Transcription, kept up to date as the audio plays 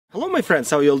Hello my friends,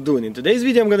 how you all doing? In today's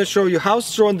video I'm going to show you how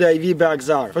strong the IV bags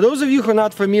are. For those of you who are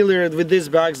not familiar with these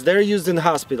bags, they're used in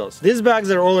hospitals. These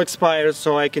bags are all expired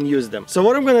so I can use them. So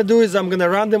what I'm going to do is I'm going to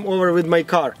run them over with my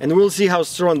car and we'll see how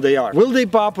strong they are. Will they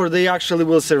pop or they actually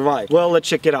will survive? Well, let's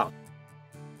check it out.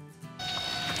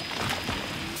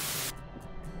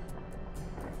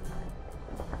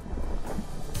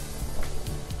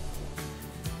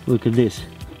 Look at this.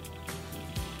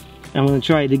 I'm going to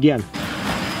try it again.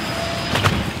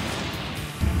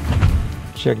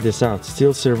 Check this out,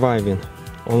 still surviving.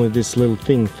 Only this little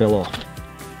thing fell off.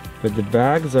 But the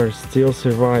bags are still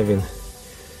surviving.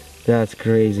 That's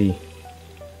crazy.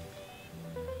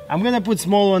 I'm gonna put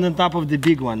small one on top of the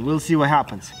big one. We'll see what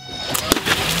happens.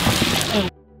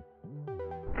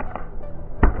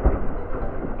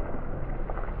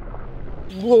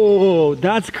 Whoa,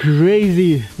 that's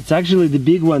crazy. It's actually the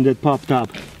big one that popped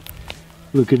up.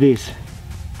 Look at this.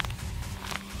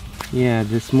 Yeah,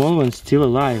 the small one's still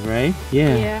alive, right?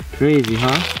 Yeah. Crazy,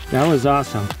 huh? That was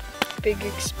awesome. Big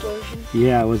explosion.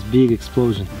 Yeah, it was big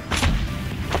explosion.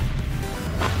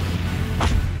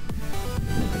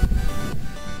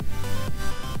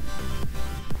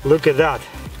 Look at that.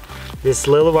 This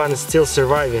little one is still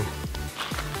surviving.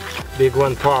 Big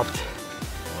one popped.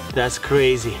 That's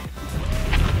crazy.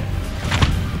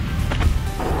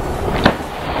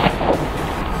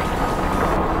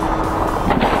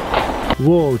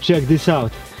 Whoa, check this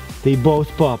out. They both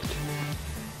popped.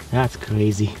 That's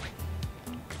crazy.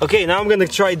 Okay, now I'm gonna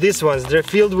try these ones. They're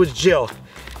filled with gel.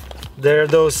 They're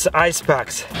those ice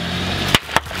packs.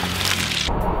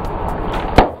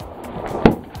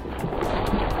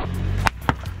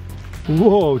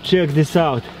 Whoa, check this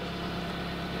out.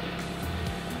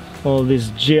 All this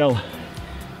gel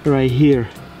right here.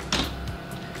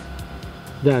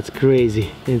 That's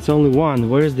crazy. It's only one.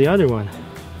 Where's the other one?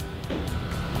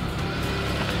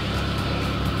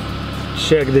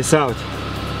 Check this out.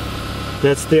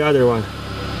 That's the other one.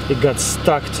 It got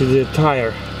stuck to the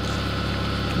tire.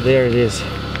 There it is.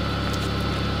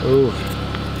 Oh,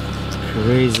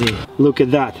 crazy. Look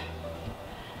at that.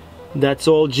 That's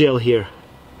all gel here.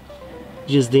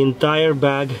 Just the entire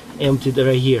bag emptied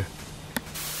right here.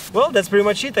 Well, that's pretty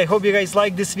much it. I hope you guys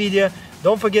liked this video.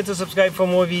 Don't forget to subscribe for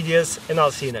more videos and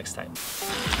I'll see you next time.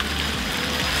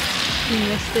 You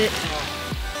missed it.